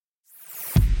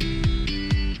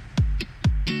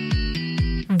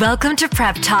Welcome to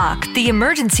Prep Talk, the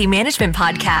emergency management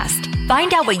podcast.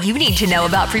 Find out what you need to know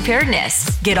about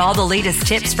preparedness, get all the latest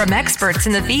tips from experts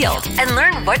in the field, and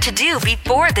learn what to do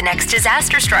before the next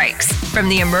disaster strikes. From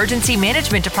the Emergency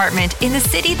Management Department in the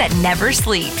city that never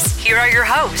sleeps, here are your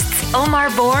hosts,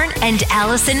 Omar Bourne and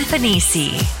Allison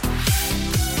Panisi.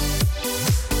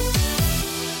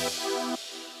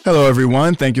 Hello,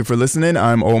 everyone. Thank you for listening.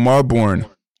 I'm Omar Bourne.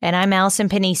 And I'm Allison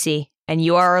Panisi. And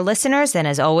you are our listeners, and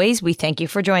as always, we thank you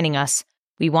for joining us.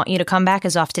 We want you to come back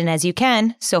as often as you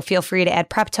can, so feel free to add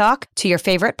Prep Talk to your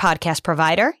favorite podcast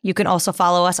provider. You can also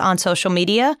follow us on social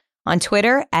media, on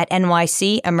Twitter at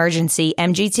NYC Emergency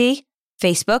MGT,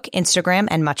 Facebook, Instagram,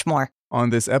 and much more. On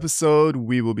this episode,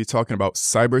 we will be talking about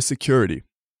cybersecurity.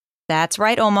 That's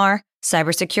right, Omar.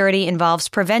 Cybersecurity involves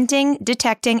preventing,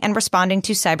 detecting, and responding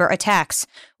to cyber attacks,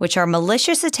 which are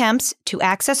malicious attempts to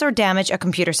access or damage a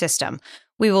computer system.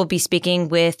 We will be speaking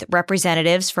with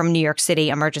representatives from New York City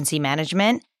Emergency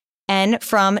Management and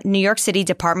from New York City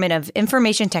Department of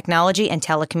Information Technology and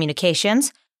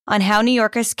Telecommunications on how New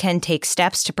Yorkers can take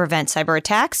steps to prevent cyber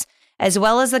attacks, as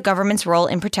well as the government's role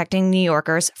in protecting New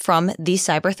Yorkers from these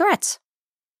cyber threats.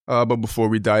 But before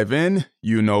we dive in,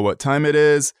 you know what time it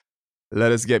is.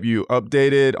 Let us get you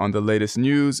updated on the latest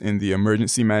news in the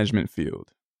emergency management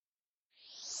field.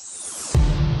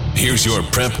 Here's your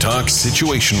Prep Talk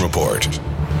Situation Report.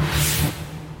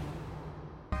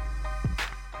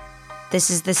 This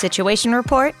is the Situation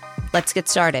Report. Let's get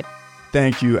started.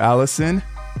 Thank you, Allison.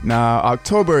 Now,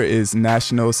 October is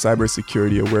National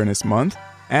Cybersecurity Awareness Month,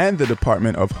 and the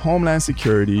Department of Homeland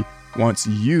Security wants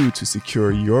you to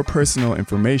secure your personal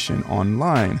information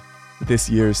online. This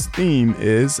year's theme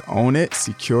is Own It,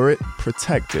 Secure It,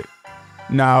 Protect It.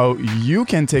 Now, you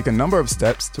can take a number of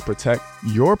steps to protect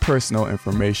your personal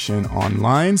information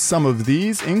online. Some of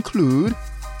these include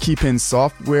keeping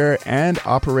software and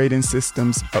operating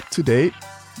systems up to date,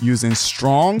 using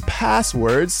strong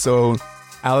passwords. So,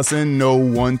 Allison, no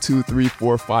 1, 2, 3,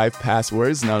 4, 5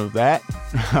 passwords, none of that.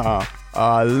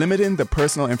 Limiting the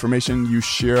personal information you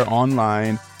share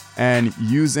online, and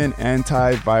using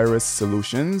antivirus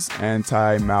solutions,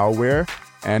 anti-malware,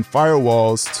 and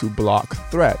firewalls to block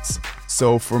threats.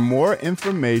 So for more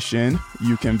information,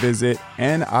 you can visit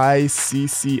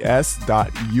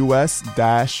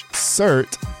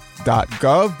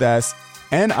niccs.us-cert.gov. That's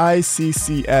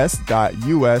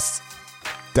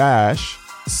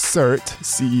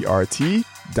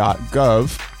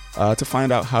niccs.us-cert.gov to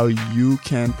find out how you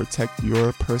can protect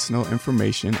your personal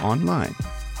information online.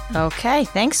 Okay,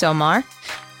 thanks, Omar.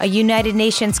 A United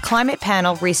Nations climate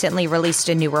panel recently released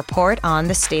a new report on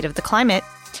the state of the climate.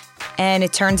 And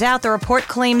it turns out the report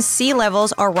claims sea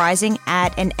levels are rising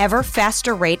at an ever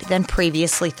faster rate than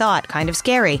previously thought. Kind of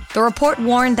scary. The report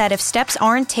warned that if steps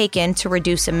aren't taken to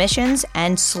reduce emissions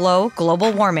and slow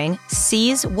global warming,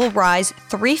 seas will rise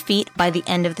 3 feet by the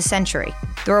end of the century.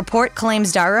 The report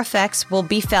claims dire effects will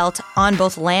be felt on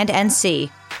both land and sea,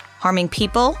 harming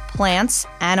people, plants,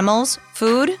 animals,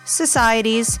 food,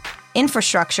 societies,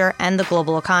 infrastructure, and the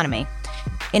global economy.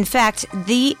 In fact,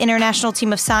 the international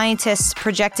team of scientists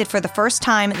projected for the first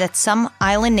time that some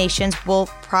island nations will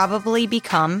probably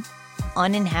become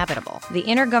uninhabitable. The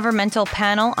Intergovernmental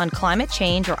Panel on Climate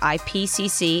Change, or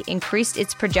IPCC, increased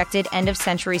its projected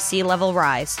end-of-century sea level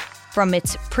rise from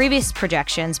its previous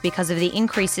projections because of the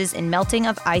increases in melting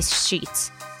of ice sheets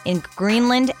in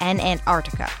Greenland and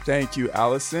Antarctica. Thank you,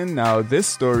 Allison. Now, this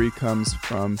story comes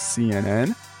from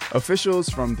CNN. Officials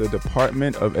from the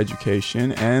Department of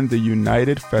Education and the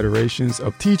United Federations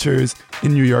of Teachers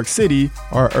in New York City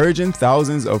are urging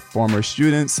thousands of former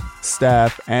students,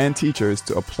 staff, and teachers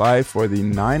to apply for the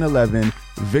 9/11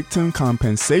 Victim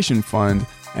Compensation Fund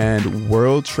and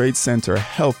World Trade Center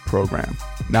Health Program.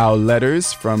 Now,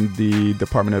 letters from the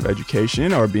Department of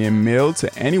Education are being mailed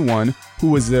to anyone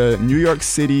who was a New York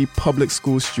City public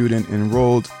school student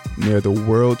enrolled near the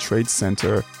World Trade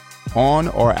Center on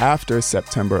or after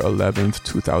September 11th,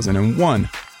 2001.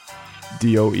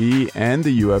 DOE and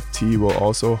the UFT will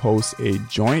also host a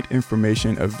joint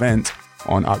information event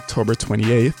on October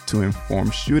 28th to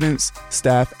inform students,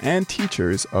 staff, and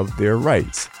teachers of their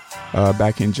rights.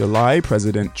 Back in July,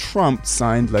 President Trump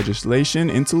signed legislation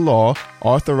into law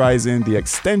authorizing the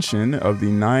extension of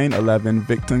the 9/11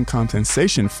 Victim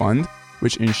Compensation Fund,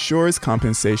 which ensures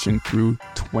compensation through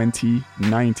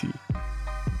 2090.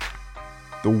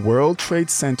 The World Trade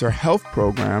Center Health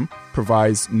Program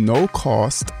provides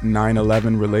no-cost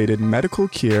 9/11 related medical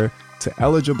care to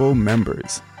eligible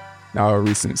members. Now, a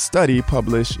recent study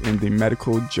published in the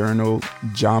medical journal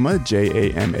JAMA,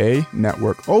 J-A-M-A,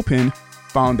 Network Open,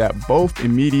 found that both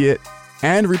immediate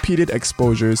and repeated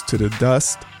exposures to the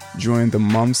dust during the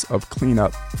months of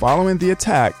cleanup following the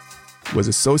attack was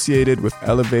associated with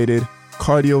elevated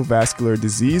cardiovascular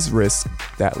disease risk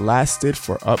that lasted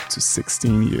for up to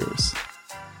 16 years.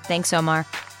 Thanks, Omar.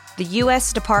 The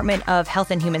U.S. Department of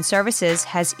Health and Human Services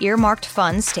has earmarked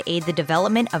funds to aid the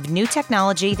development of new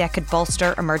technology that could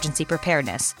bolster emergency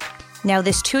preparedness. Now,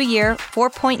 this 2-year,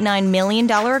 $4.9 million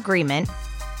agreement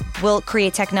will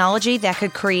create technology that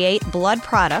could create blood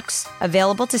products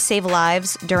available to save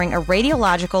lives during a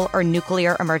radiological or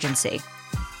nuclear emergency.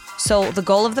 So the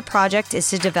goal of the project is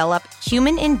to develop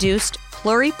human-induced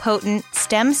pluripotent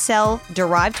stem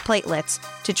cell-derived platelets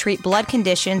to treat blood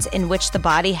conditions in which the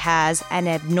body has an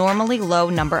abnormally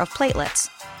low number of platelets.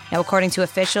 Now, according to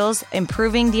officials,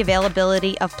 improving the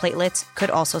availability of platelets could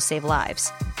also save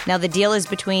lives. Now, the deal is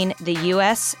between the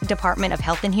U.S. Department of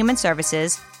Health and Human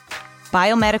Services,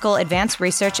 Biomedical Advanced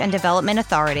Research and Development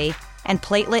Authority, and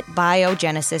Platelet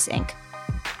Biogenesis, Inc.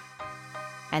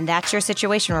 And that's your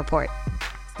situation report.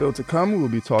 Still to come, we'll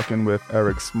be talking with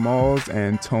Eric Smalls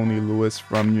and Tony Lewis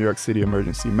from New York City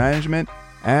Emergency Management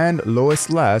and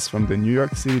Lois Last from the New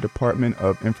York City Department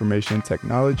of Information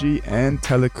Technology and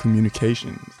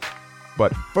Telecommunications.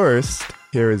 But first,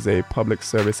 here is a public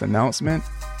service announcement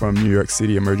from New York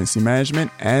City Emergency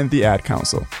Management and the Ad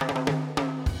Council.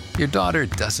 Your daughter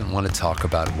doesn't want to talk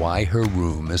about why her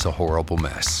room is a horrible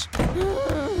mess.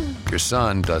 Your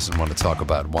son doesn't want to talk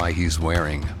about why he's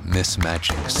wearing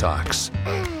mismatching socks.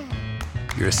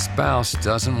 Your spouse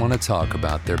doesn't want to talk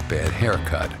about their bad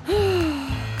haircut.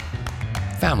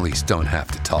 Families don't have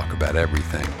to talk about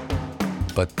everything,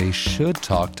 but they should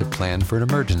talk to plan for an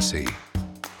emergency.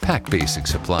 Pack basic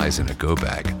supplies in a go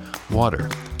bag: water,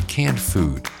 canned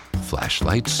food,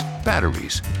 flashlights,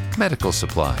 batteries, medical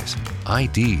supplies,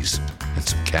 IDs, and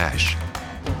some cash.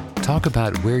 Talk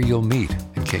about where you'll meet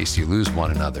in case you lose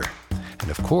one another. And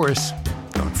of course,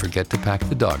 don't forget to pack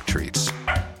the dog treats.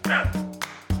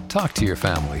 Talk to your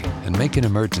family and make an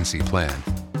emergency plan.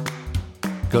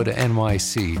 Go to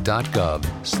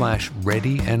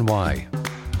nyc.gov/readyny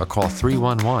or call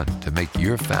 311 to make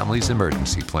your family's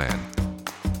emergency plan.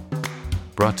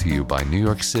 Brought to you by New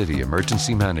York City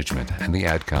Emergency Management and the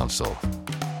Ad Council.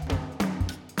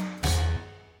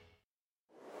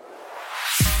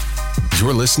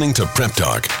 You're listening to Prep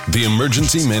Talk, the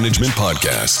Emergency Management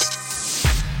Podcast.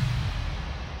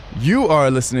 You are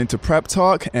listening to Prep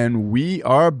Talk, and we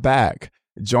are back.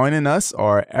 Joining us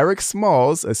are Eric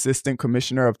Smalls, Assistant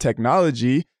Commissioner of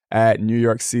Technology at New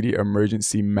York City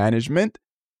Emergency Management.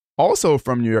 Also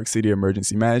from New York City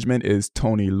Emergency Management is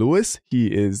Tony Lewis. He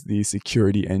is the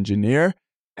security engineer.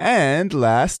 And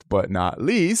last but not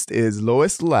least is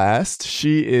Lois Last.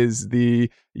 She is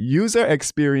the User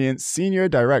Experience Senior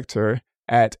Director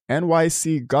at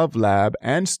NYC GovLab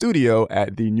and Studio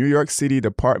at the New York City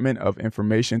Department of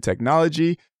Information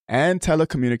Technology and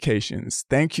Telecommunications.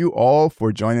 Thank you all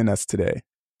for joining us today.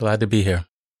 Glad to be here.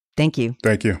 Thank you.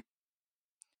 Thank you.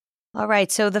 All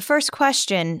right. So the first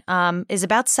question is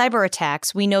about cyber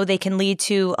attacks. We know they can lead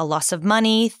to a loss of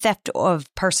money, theft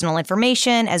of personal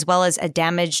information, as well as a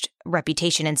damaged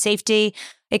reputation and safety.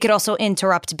 It could also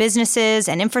interrupt businesses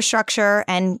and infrastructure,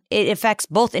 and it affects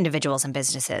both individuals and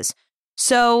businesses.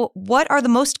 So what are the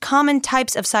most common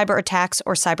types of cyber attacks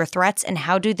or cyber threats, and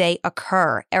how do they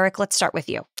occur? Eric, let's start with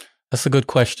you. That's a good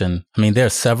question. I mean, there are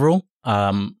several,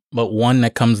 but one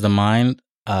that comes to mind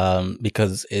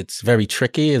because it's very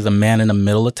tricky is a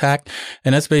man-in-the-middle attack.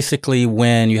 And that's basically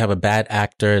when you have a bad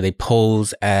actor, they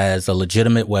pose as a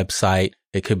legitimate website.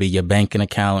 It could be your banking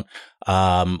account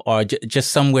or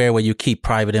just somewhere where you keep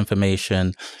private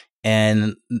information.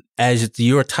 And as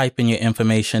you're typing your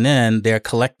information in, they're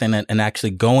collecting it and actually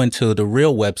going to the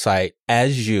real website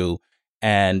as you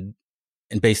and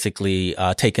basically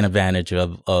taking advantage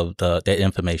of the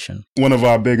information. One of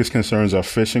our biggest concerns are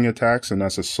phishing attacks, and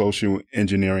that's a social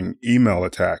engineering email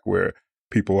attack where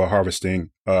people are harvesting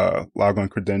logon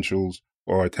credentials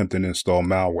or attempting to install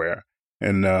malware.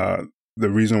 And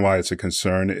the reason why it's a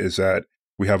concern is that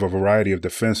we have a variety of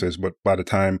defenses, but by the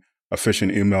time a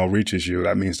phishing email reaches you,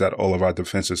 that means that all of our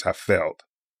defenses have failed.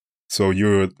 So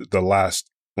you're the last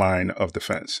line of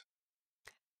defense.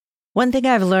 One thing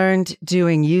I've learned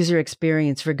doing user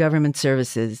experience for government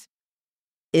services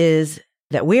is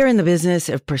that we're in the business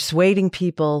of persuading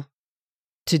people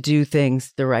to do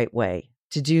things the right way,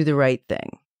 to do the right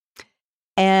thing.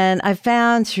 And I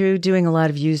found through doing a lot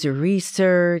of user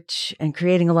research and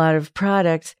creating a lot of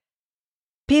products,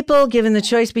 people given the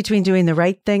choice between doing the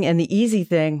right thing and the easy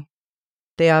thing,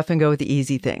 they often go with the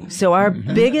easy thing. So our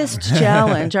biggest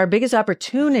challenge, our biggest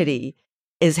opportunity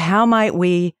is how might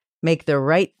we make the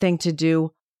right thing to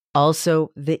do also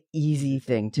the easy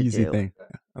thing to do. Easy thing.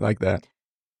 I like that.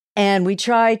 And we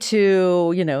try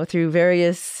to, through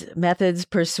various methods,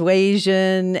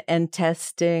 persuasion and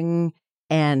testing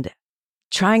and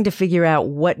trying to figure out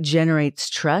what generates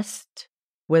trust,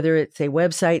 whether it's a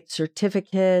website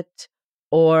certificate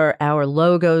or our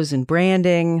logos and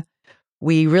branding.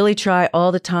 We really try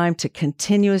all the time to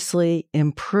continuously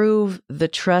improve the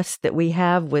trust that we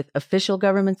have with official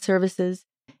government services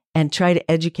and try to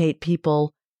educate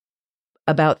people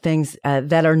about things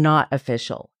that are not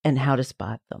official and how to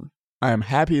spot them. I am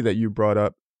happy that you brought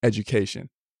up education,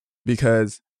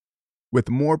 because with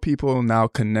more people now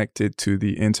connected to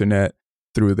the internet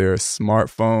through their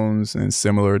smartphones and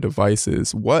similar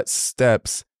devices, what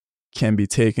steps can be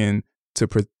taken to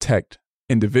protect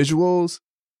individuals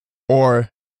or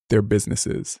their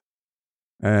businesses?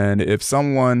 And if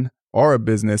someone or a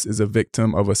business is a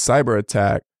victim of a cyber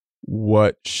attack,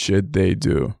 what should they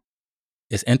do?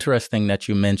 It's interesting that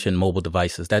you mentioned mobile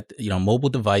devices. That, mobile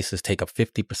devices take up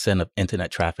 50% of internet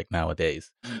traffic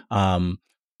nowadays.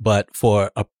 But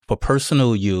for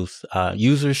personal use,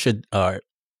 users should,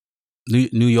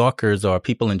 New Yorkers or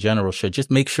people in general should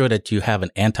just make sure that you have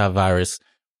an antivirus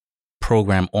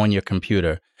program on your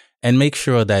computer, and make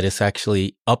sure that it's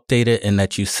actually updated and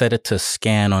that you set it to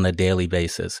scan on a daily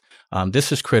basis.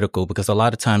 This is critical because a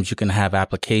lot of times you can have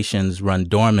applications run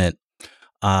dormant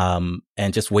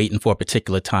and just waiting for a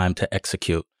particular time to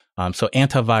execute. So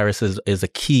antivirus is a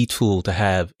key tool to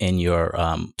have in your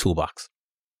toolbox.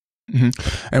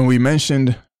 Mm-hmm. And we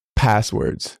mentioned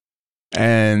passwords.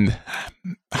 And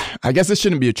I guess it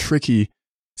shouldn't be a tricky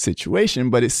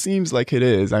situation, but it seems like it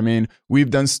is. I mean,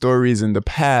 we've done stories in the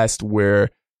past where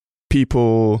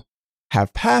people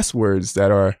have passwords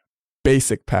that are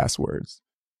basic passwords.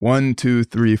 1, 2,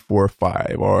 3, 4,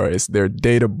 5, or it's their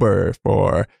date of birth,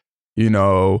 or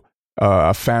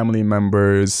a family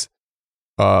member's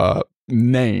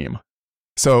name.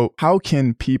 So how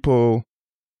can people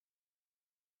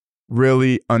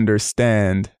really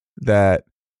understand that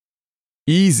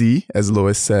easy, as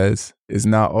Lois says, is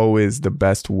not always the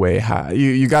best way?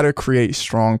 You got to create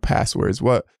strong passwords.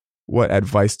 What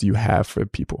advice do you have for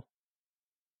people?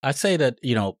 I'd say that,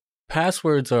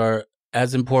 passwords are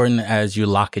as important as you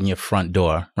locking your front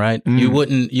door, right? You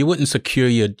wouldn't secure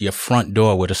your front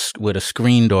door with a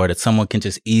screen door that someone can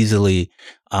just easily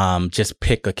just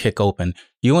pick or kick open.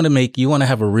 You want to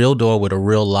have a real door with a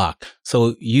real lock.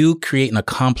 So you creating a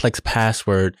complex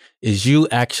password is you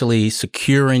actually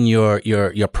securing your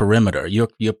perimeter.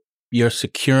 You're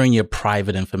securing your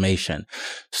private information.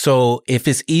 So if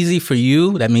it's easy for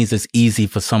you, that means it's easy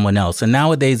for someone else. And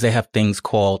nowadays they have things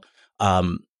called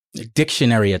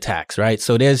dictionary attacks, right?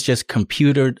 So there's just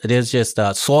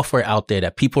software out there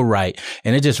that people write,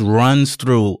 and it just runs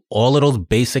through all of those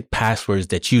basic passwords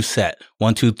that you set.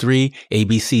 1, 2, 3, A,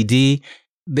 B, C, D.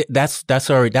 That's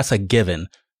a given.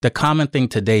 The common thing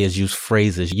today is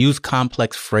use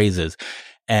complex phrases,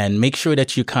 and make sure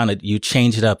that you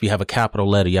change it up. You have a capital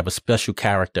letter, you have a special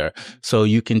character, so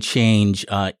you can change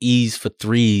E's for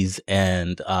 3s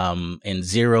and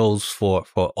zeros for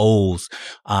O's.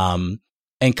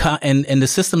 And the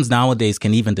systems nowadays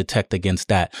can even detect against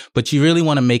that. But you really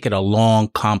want to make it a long,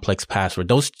 complex password.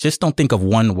 Just don't think of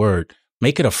one word.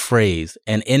 Make it a phrase.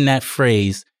 And in that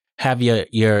phrase, have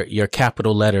your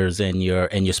capital letters and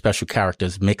your special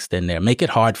characters mixed in there. Make it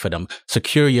hard for them.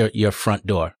 Secure your front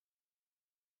door.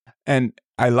 And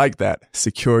I like that.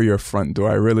 Secure your front door.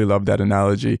 I really love that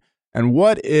analogy. And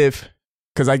what if,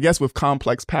 because I guess with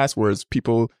complex passwords,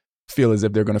 people feel as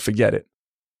if they're going to forget it,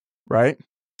 right?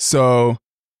 So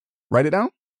write it down?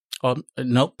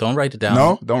 Nope, don't write it down.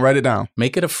 No, don't write it down.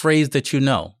 Make it a phrase that you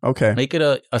know. Okay. Make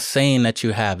it a saying that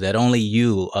you have that only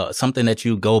you, something that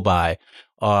you go by,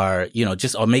 or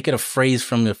or make it a phrase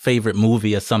from your favorite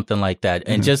movie or something like that,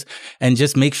 and just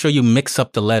make sure you mix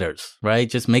up the letters, right?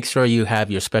 Just make sure you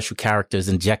have your special characters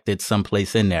injected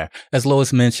someplace in there. As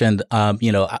Lois mentioned,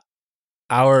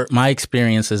 my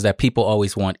experience is that people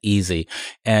always want easy.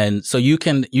 And so you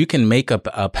can make up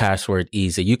a password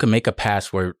easy. You can make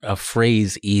a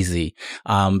phrase easy,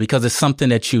 because it's something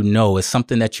that it's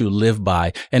something that you live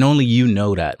by, and only you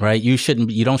know that, right? You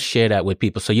don't share that with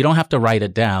people. So you don't have to write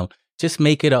it down. Just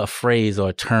make it a phrase or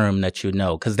a term that you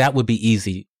know, because that would be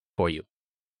easy for you.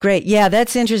 Great. Yeah,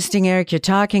 that's interesting, Eric. You're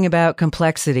talking about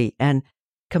complexity, and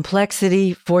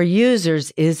complexity for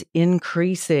users is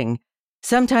increasing.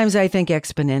 Sometimes I think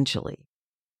exponentially.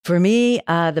 For me,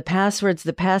 the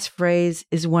passphrase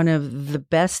is one of the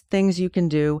best things you can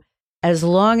do, as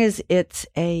long as it's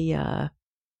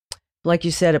like you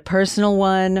said, a personal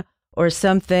one or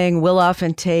something. We'll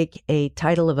often take a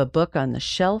title of a book on the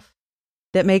shelf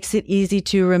that makes it easy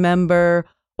to remember,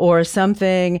 or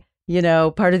something,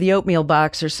 part of the oatmeal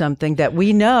box or something that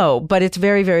we know, but it's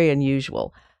very, very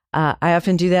unusual. I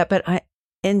often do that. But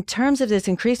in terms of this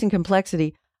increasing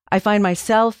complexity, I find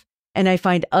myself and I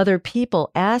find other people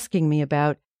asking me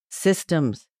about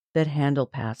systems that handle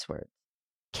passwords.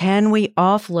 Can we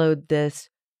offload this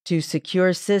to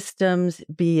secure systems,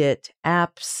 be it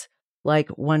apps like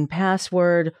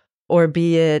 1Password, or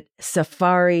be it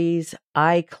Safari's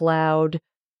iCloud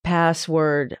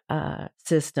password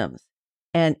systems?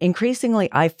 And increasingly,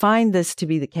 I find this to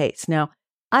be the case. Now,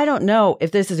 I don't know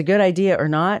if this is a good idea or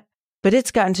not, but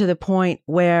it's gotten to the point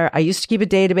where I used to keep a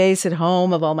database at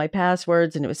home of all my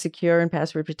passwords, and it was secure and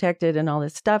password protected and all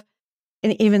this stuff.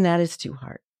 And even that is too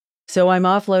hard. So I'm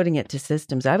offloading it to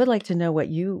systems. I would like to know what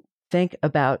you think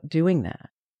about doing that.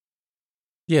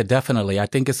 Yeah, definitely. I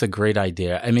think it's a great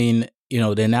idea. I mean,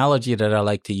 the analogy that I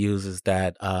like to use is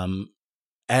that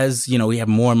as, we have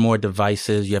more and more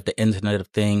devices, you have the Internet of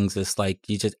Things. It's like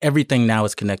everything now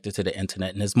is connected to the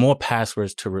internet, and there's more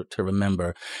passwords to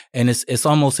remember. And it's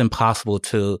almost impossible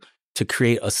to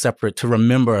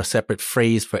remember a separate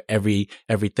phrase for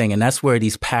everything. And that's where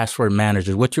these password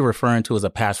managers, what you're referring to as a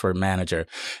password manager,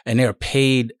 and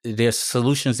there's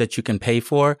solutions that you can pay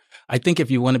for. I think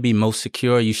if you want to be most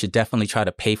secure, you should definitely try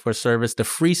to pay for a service. The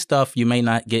free stuff you may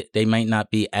not get, they might not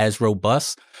be as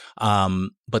robust,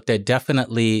 but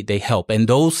they help. And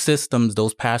those systems,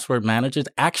 those password managers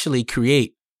actually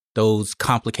create those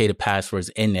complicated passwords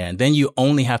in there. And then you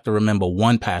only have to remember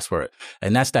one password.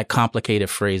 And that's that complicated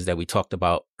phrase that we talked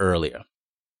about earlier.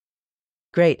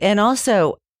 Great. And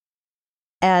also,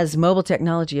 as mobile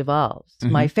technology evolves,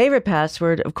 my favorite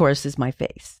password, of course, is my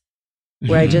face,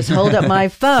 where I just hold up my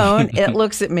phone, it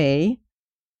looks at me,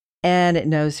 and it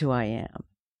knows who I am.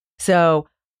 So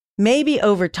maybe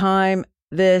over time,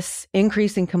 this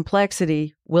increasing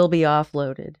complexity will be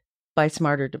offloaded by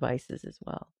smarter devices as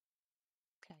well.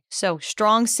 So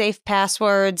strong, safe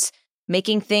passwords,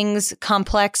 making things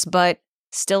complex, but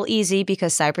still easy,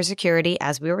 because cybersecurity,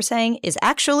 as we were saying, is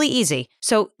actually easy.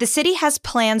 So the city has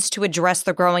plans to address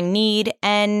the growing need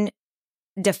and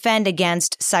defend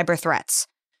against cyber threats.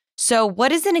 So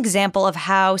what is an example of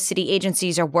how city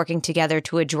agencies are working together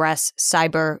to address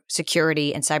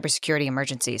cybersecurity and cybersecurity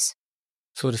emergencies?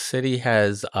 So the city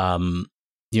has New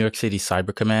York City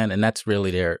Cyber Command, and that's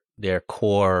really their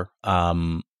core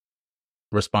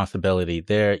responsibility.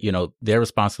 Their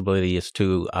responsibility is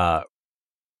to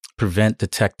prevent,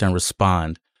 detect, and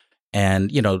respond.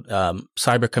 And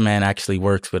Cyber Command actually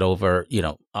works with over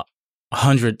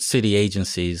 100 city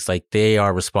agencies. Like, they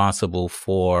are responsible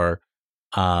for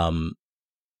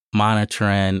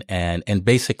monitoring and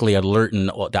basically alerting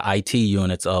the IT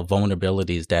units of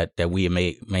vulnerabilities that we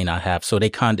may not have. So they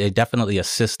definitely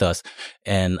assist us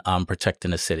in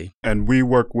protecting the city. And we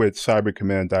work with Cyber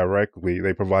Command directly.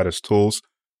 They provide us tools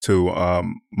to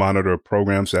monitor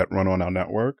programs that run on our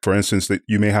network. For instance, that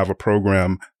you may have a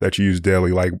program that you use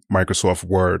daily, like Microsoft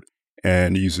Word,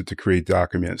 and use it to create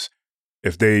documents.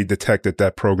 If they detect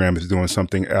that program is doing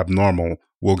something abnormal,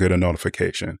 we'll get a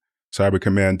notification. Cyber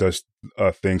Command does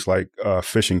things like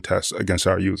phishing tests against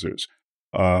our users.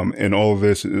 And all of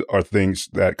this are things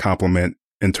that complement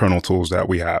internal tools that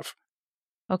we have.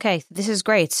 Okay, this is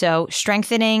great. So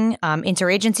strengthening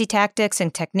interagency tactics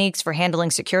and techniques for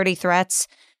handling security threats.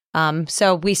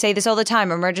 So we say this all the time,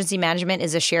 emergency management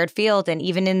is a shared field. And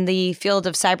even in the field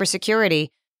of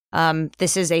cybersecurity,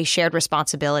 this is a shared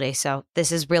responsibility. So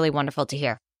this is really wonderful to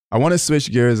hear. I want to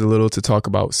switch gears a little to talk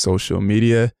about social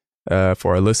media.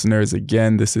 For our listeners,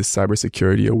 again, this is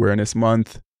Cybersecurity Awareness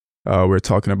Month. We're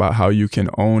talking about how you can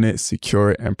own it, secure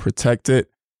it, and protect it.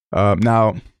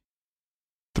 Now,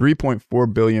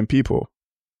 3.4 billion people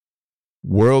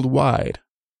worldwide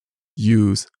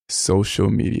use social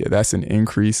media. That's an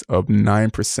increase of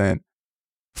 9%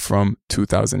 from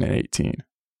 2018.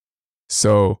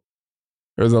 So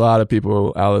there's a lot of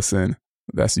people, Allison,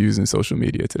 that's using social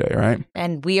media today, right?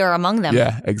 And we are among them.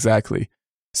 Yeah, exactly.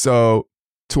 So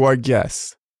to our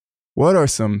guests, what are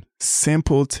some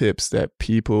simple tips that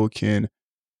people can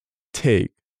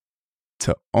take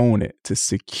to own it, to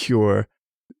secure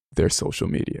their social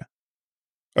media?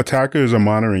 Attackers are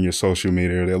monitoring your social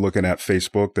media. They're looking at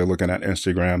Facebook, they're looking at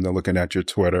Instagram, they're looking at your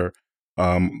Twitter,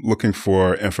 looking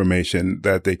for information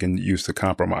that they can use to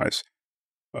compromise.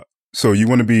 So you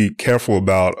want to be careful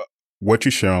about what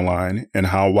you share online and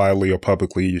how widely or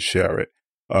publicly you share it.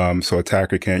 So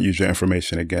attacker can't use your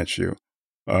information against you.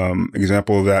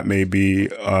 Example of that may be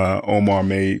Omar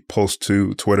may post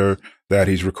to Twitter that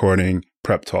he's recording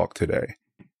Prep Talk today.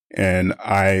 And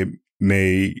I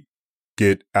may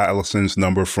get Allison's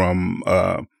number from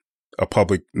a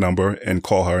public number and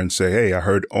call her and say, hey, I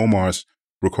heard Omar's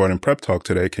recording Prep Talk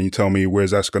today. Can you tell me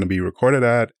where's that's going to be recorded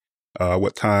at,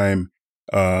 what time?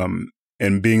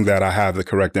 And being that I have the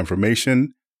correct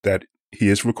information that he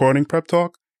is recording Prep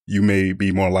Talk, you may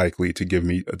be more likely to give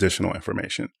me additional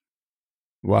information.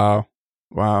 Wow.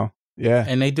 Yeah.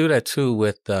 And they do that too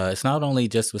with, it's not only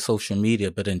just with social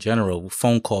media, but in general,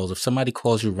 phone calls. If somebody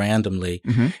calls you randomly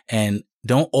and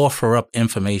don't offer up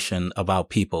information about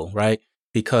people, right?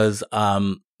 Because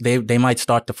they might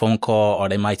start the phone call, or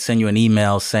they might send you an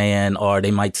email saying, or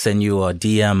they might send you a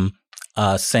DM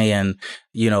saying,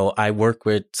 I work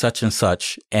with such and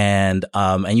such, and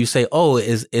you say, oh,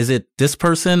 is it this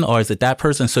person or is it that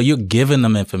person? So you're giving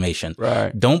them information.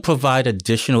 Right. Don't provide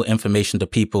additional information to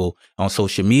people on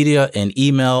social media and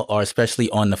email, or especially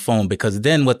on the phone, because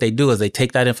then what they do is they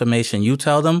take that information you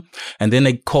tell them, and then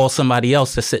they call somebody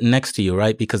else that's sitting next to you,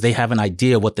 right? Because they have an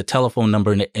idea what the telephone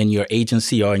number in your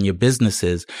agency or in your business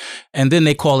is. And then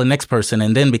they call the next person.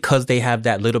 And then because they have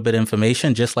that little bit of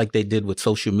information, just like they did with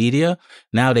social media,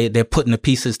 now they're putting the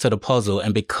pieces to the puzzle.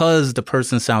 And because the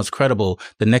person sounds credible,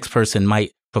 the next person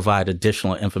might provide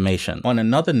additional information. On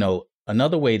another note,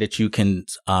 another way that you can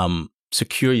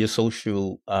secure your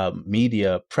social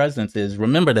media presence is,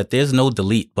 remember that there's no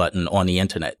delete button on the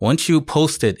internet. Once you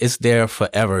post it, it's there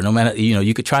forever. No matter,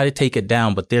 you could try to take it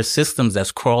down, but there's systems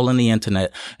that's crawling the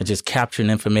internet and just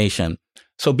capturing information.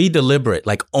 So be deliberate,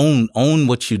 like own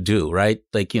what you do, right?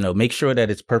 Like, make sure that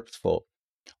it's purposeful.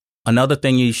 Another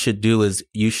thing you should do is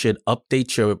you should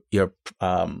update your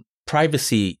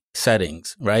privacy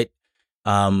settings, right?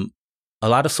 A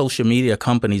lot of social media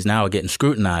companies now are getting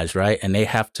scrutinized, right? And they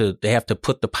have to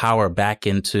put the power back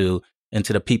into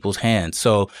the people's hands.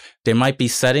 So there might be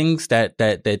settings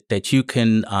that you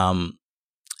can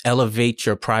elevate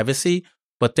your privacy,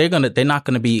 but they're not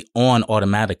gonna be on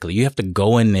automatically. You have to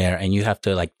go in there and you have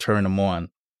to like turn them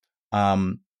on.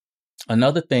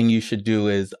 Another thing you should do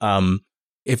is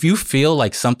if you feel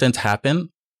like something's happened,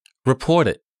 report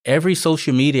it. Every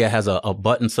social media has a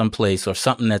button someplace or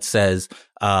something that says,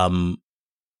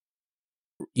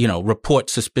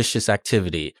 report suspicious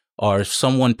activity, or if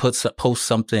someone posts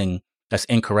something that's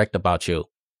incorrect about you,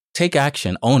 take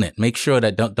action, own it. Make sure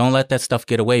that don't let that stuff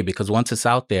get away, because once it's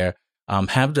out there, put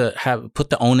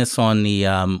the onus on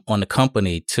the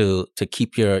company to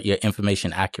keep your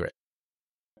information accurate.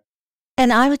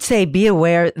 And I would say be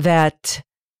aware that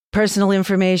personal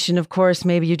information, of course,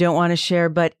 maybe you don't want to share,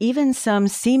 but even some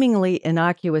seemingly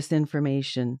innocuous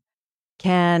information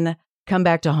can come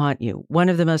back to haunt you. One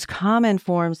of the most common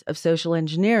forms of social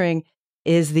engineering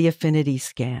is the affinity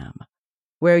scam,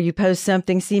 where you post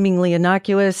something seemingly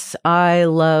innocuous. I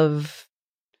love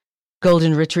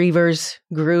golden retrievers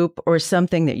group, or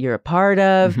something that you're a part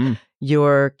of.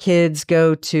 Your kids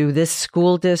go to this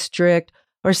school district,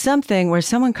 or something where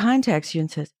someone contacts you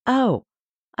and says, oh,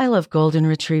 I love golden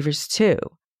retrievers too.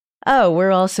 Oh,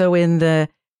 we're also in the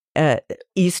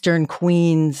Eastern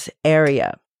Queens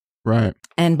area. Right.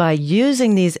 And by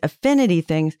using these affinity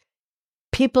things,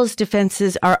 people's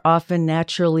defenses are often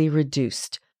naturally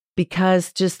reduced,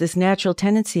 because just this natural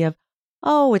tendency of,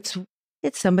 oh, it's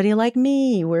somebody like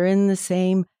me. We're in the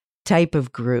same type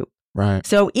of group. Right.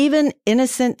 So even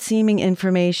innocent seeming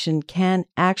information can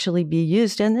actually be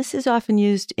used. And this is often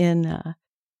used in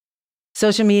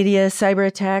social media, cyber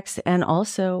attacks, and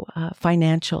also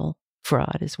financial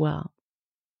fraud as well.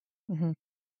 Mm-hmm.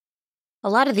 A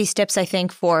lot of these tips, I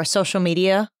think, for social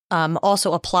media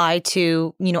also apply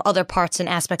to, other parts and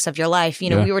aspects of your life.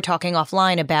 We were talking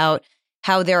offline about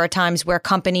how there are times where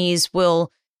companies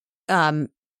will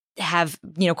have,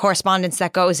 correspondence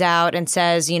that goes out and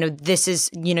says, this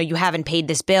is, you haven't paid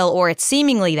this bill, or it's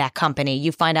seemingly that company.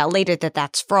 You find out later that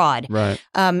that's fraud. Right.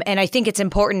 And I think it's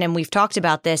important, and we've talked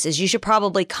about this, is you should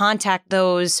probably contact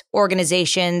those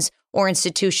organizations or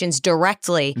institutions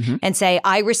directly and say,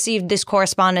 I received this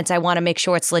correspondence. I want to make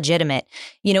sure it's legitimate.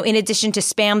 In addition to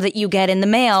spam that you get in the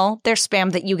mail, there's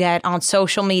spam that you get on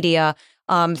social media,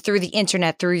 through the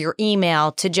internet, through your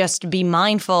email, to just be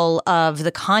mindful of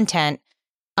the content.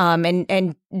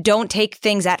 And don't take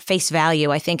things at face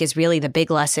value, I think, is really the big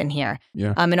lesson here.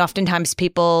 Yeah. And oftentimes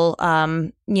people,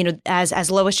 as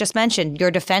Lois just mentioned,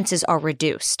 your defenses are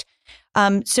reduced.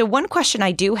 So one question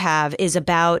I do have is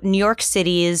about New York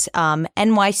City's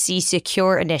NYC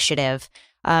Secure initiative.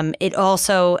 It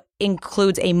also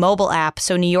includes a mobile app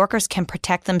so New Yorkers can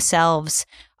protect themselves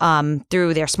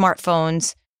through their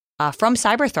smartphones from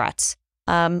cyber threats.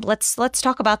 Let's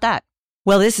talk about that.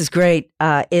 Well, this is great.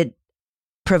 It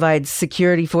provides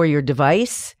security for your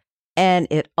device, and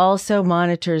it also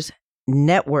monitors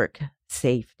network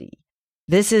safety.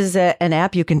 This is an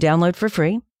app you can download for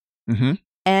free,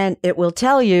 and it will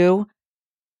tell you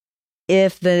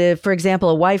if for example,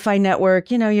 a Wi-Fi network,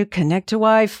 you connect to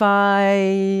Wi-Fi,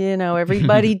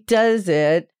 everybody does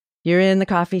it. You're in the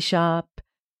coffee shop,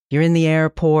 you're in the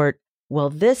airport. Well,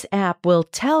 this app will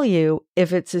tell you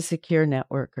if it's a secure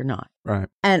network or not. Right.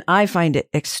 And I find it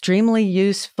extremely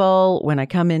useful when I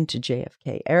come into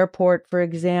JFK Airport, for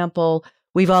example.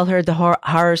 We've all heard the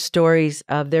horror stories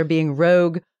of there being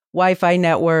rogue Wi-Fi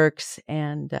networks,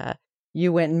 and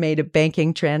you went and made a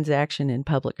banking transaction in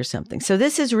public or something. So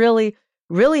this is really,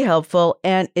 really helpful,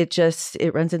 and it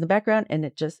runs in the background and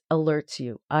it just alerts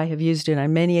you. I have used it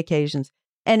on many occasions,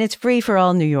 and it's free for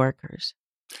all New Yorkers.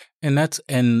 And that's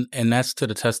to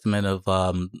the testament of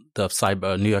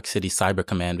the New York City Cyber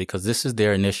Command, because this is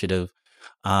their initiative.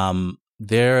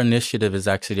 Their initiative is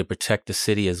actually to protect the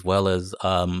city as well as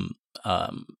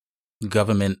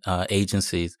government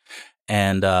agencies.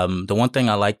 And the one thing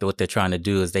I like what they're trying to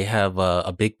do is they have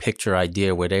a big picture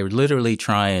idea where they're literally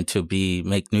trying to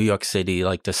make New York City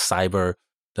like the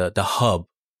hub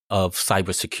of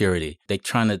cybersecurity. They're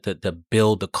trying to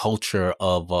build the culture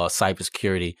of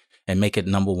cybersecurity and make it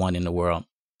number one in the world.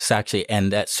 It's actually,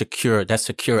 and that secure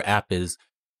app is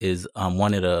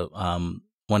one of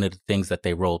the things that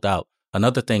they rolled out.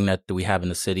 Another thing that we have in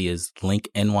the city is Link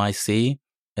NYC,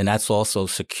 and that's also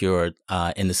secured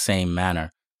in the same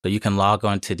manner. So you can log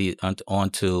on to Link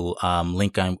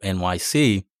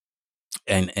NYC,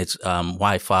 and it's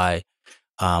Wi-Fi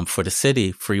for the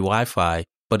city, free Wi-Fi.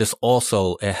 But it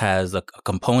has a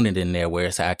component in there where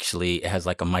it has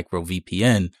like a micro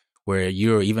VPN, where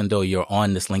even though you're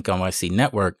on this Link NYC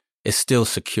network, it's still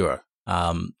secure.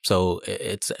 So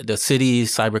it's the city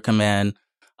Cyber Command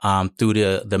through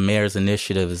the mayor's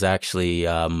initiative is actually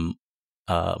a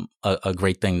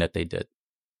great thing that they did.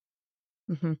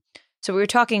 Mm-hmm. So we were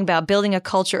talking about building a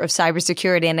culture of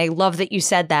cybersecurity, and I love that you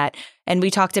said that. And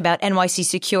we talked about NYC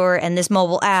Secure and this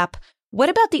mobile app. What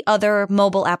about the other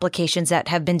mobile applications that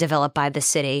have been developed by the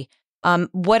city?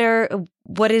 What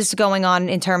is going on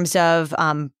in terms of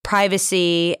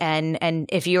privacy and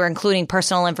if you're including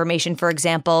personal information, for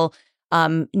example,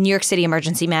 New York City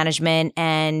Emergency Management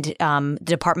and the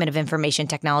Department of Information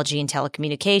Technology and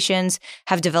Telecommunications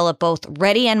have developed both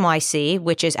Ready NYC,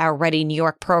 which is our Ready New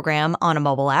York program on a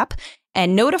mobile app,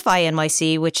 and Notify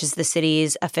NYC, which is the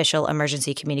city's official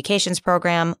emergency communications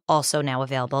program, also now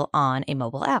available on a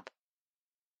mobile app.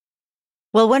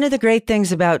 Well, one of the great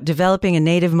things about developing a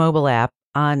native mobile app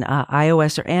on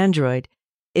iOS or Android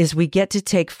is we get to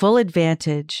take full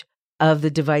advantage of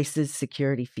the device's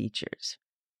security features.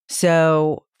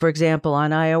 So, for example,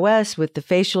 on iOS with the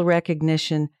facial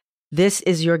recognition, this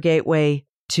is your gateway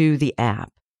to the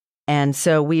app. And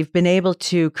so we've been able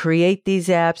to create these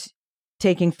apps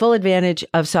taking full advantage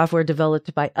of software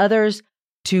developed by others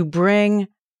to bring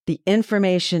the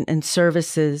information and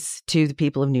services to the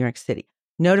people of New York City.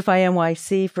 Notify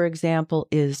NYC, for example,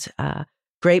 is a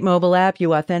great mobile app.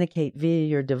 You authenticate via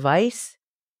your device,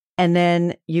 and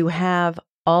then you have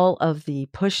all of the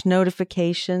push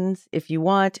notifications if you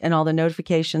want, and all the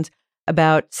notifications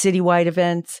about citywide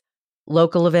events,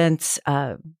 local events,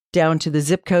 down to the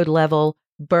zip code level,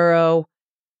 borough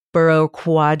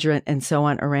quadrant, and so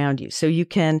on around you. So you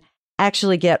can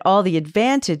actually get all the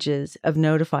advantages of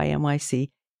Notify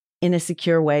NYC in a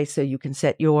secure way, so you can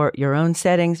set your own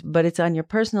settings, but it's on your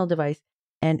personal device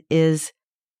and is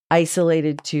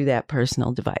isolated to that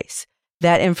personal device.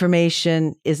 That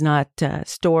information is not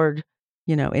stored,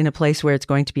 in a place where it's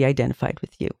going to be identified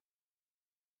with you.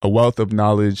 A wealth of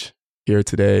knowledge here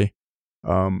today.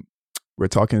 We're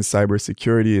talking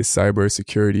cybersecurity. It's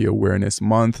Cybersecurity Awareness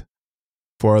Month.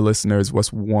 For our listeners,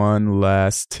 what's one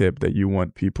last tip that you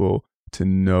want people to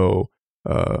know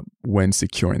when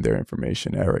securing their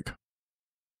information, Eric?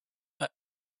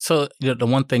 So the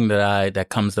one thing that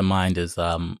comes to mind is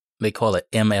they call it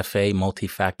MFA,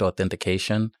 multi-factor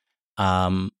authentication.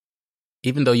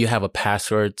 Even though you have a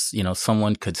password,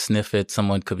 someone could sniff it.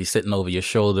 Someone could be sitting over your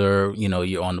shoulder.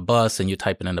 You're on the bus and you're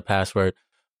typing in the password.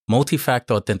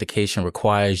 Multi-factor authentication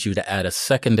requires you to add a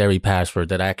secondary password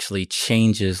that actually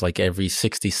changes like every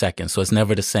 60 seconds. So it's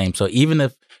never the same. So even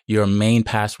if your main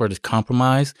password is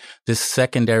compromised, this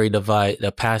secondary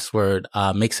the password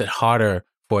makes it harder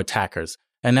for attackers.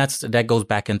 And that goes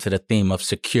back into the theme of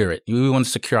secure it. We want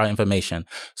to secure our information.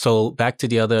 So back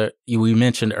to we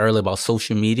mentioned earlier about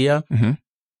social media. Mm-hmm.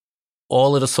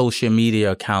 All of the social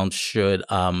media accounts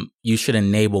you should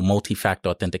enable multi-factor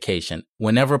authentication.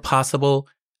 Whenever possible,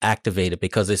 activate it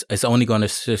because it's only going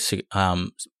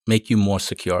to make you more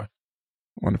secure.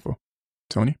 Wonderful.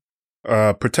 Tony?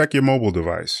 Protect your mobile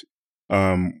device.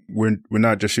 We're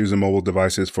not just using mobile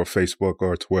devices for Facebook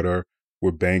or Twitter. We're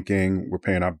banking, we're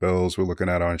paying our bills, we're looking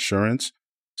at our insurance.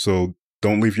 So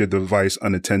Don't leave your device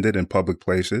unattended in public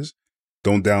places.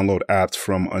 Don't download apps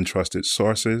from untrusted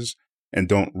sources. And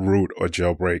don't root or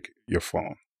jailbreak your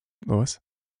phone. Lois?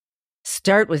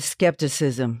 Start with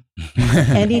skepticism.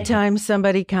 Anytime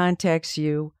somebody contacts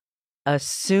you,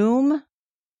 assume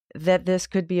that this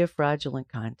could be a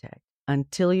fraudulent contact.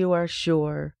 Until you are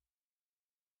sure,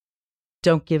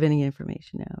 don't give any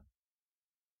information out.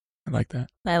 I like that.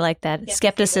 I like that.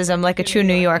 Skepticism, like a true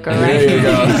New Yorker, There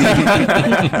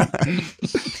right? you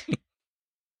go.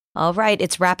 All right,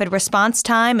 it's rapid response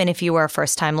time. And if you are a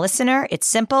first-time listener, it's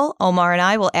simple. Omar and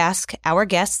I will ask our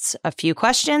guests a few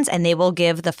questions, and they will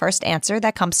give the first answer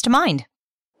that comes to mind.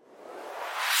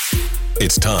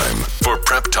 It's time for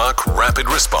Prep Talk Rapid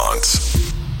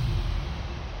Response.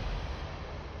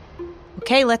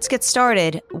 Okay, let's get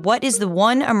started. What is the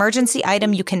one emergency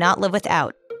item you cannot live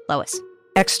without? Lois.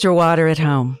 Extra water at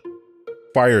home.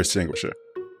 Fire extinguisher.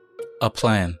 A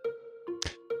plan.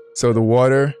 So the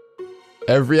water,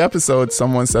 every episode,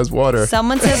 someone says water.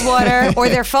 Someone says water or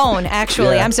their phone,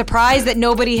 actually. Yeah. I'm surprised that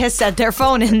nobody has said their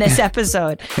phone in this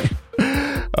episode.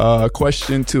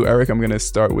 Question 2, Eric, I'm going to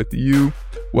start with you.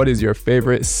 What is your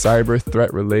favorite cyber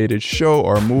threat related show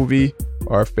or movie,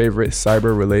 or favorite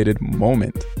cyber related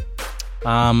moment?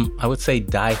 I would say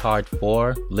Die Hard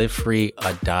 4, Live Free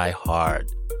or Die Hard.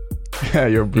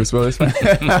 You're a Bruce Willis fan?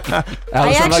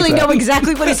 I actually know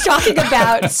exactly what he's talking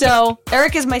about. So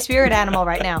Eric is my spirit animal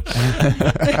right now.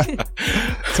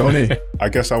 Tony. I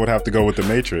guess I would have to go with The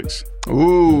Matrix.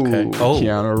 Ooh, Okay.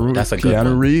 Oh, That's a good Keanu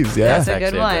one. Reeves, yeah. That's a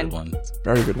good Actually one.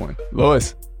 Very good one.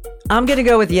 Lois. I'm going to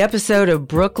go with the episode of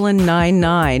Brooklyn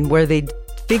Nine-Nine where they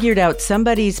figured out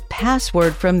somebody's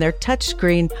password from their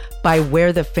touchscreen by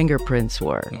where the fingerprints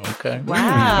were. Okay.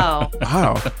 Wow.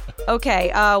 Wow.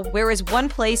 Okay, where is one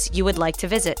place you would like to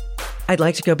visit? I'd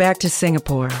like to go back to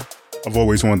Singapore. I've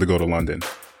always wanted to go to London.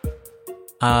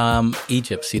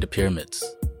 Egypt, see the pyramids.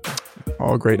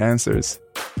 All great answers.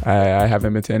 I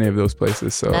haven't been to any of those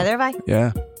places, so. Neither have I.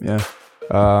 Yeah.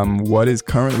 What is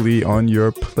currently on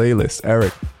your playlist,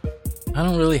 Eric? I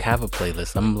don't really have a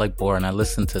playlist. I'm like boring. I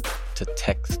listen to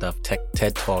tech stuff,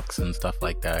 TED Talks and stuff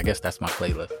like that. I guess that's my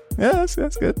playlist. Yeah,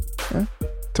 that's good. Yeah.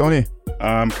 Tony.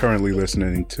 I'm currently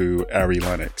listening to Ari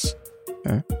Lennox.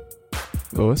 Okay.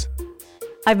 Lois.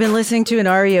 I've been listening to an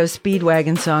REO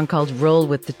Speedwagon song called Roll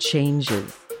with the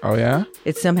Changes. Oh, yeah?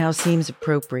 It somehow seems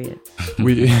appropriate.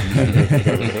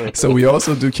 So we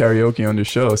also do karaoke on the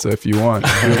show, so if you want,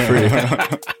 feel free.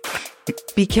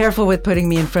 Be careful with putting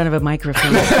me in front of a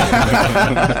microphone.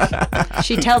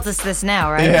 She tells us this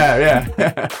now, right?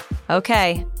 Yeah.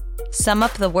 Okay. Sum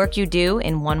up the work you do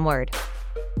in one word.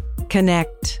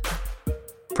 Connect.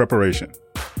 Preparation.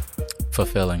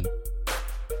 Fulfilling.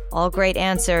 All great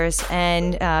answers.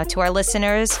 And to our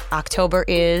listeners, October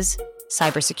is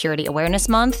Cybersecurity Awareness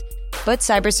Month, but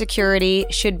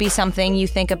cybersecurity should be something you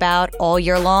think about all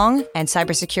year long, and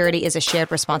cybersecurity is a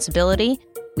shared responsibility.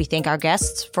 We thank our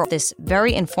guests for this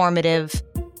very informative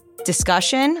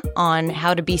discussion on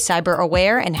how to be cyber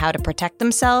aware and how to protect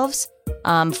themselves.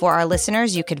 For our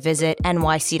listeners, you could visit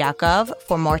nyc.gov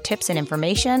for more tips and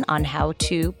information on how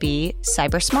to be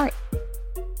cyber smart.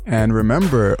 And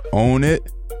remember, own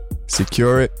it,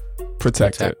 secure it,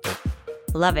 protect it.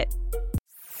 Love it.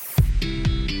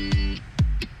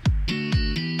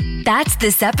 That's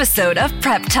this episode of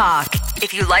Prep Talk.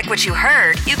 If you like what you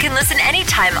heard, you can listen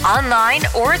anytime online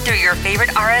or through your favorite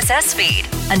RSS feed.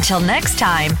 Until next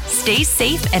time, stay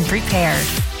safe and prepared.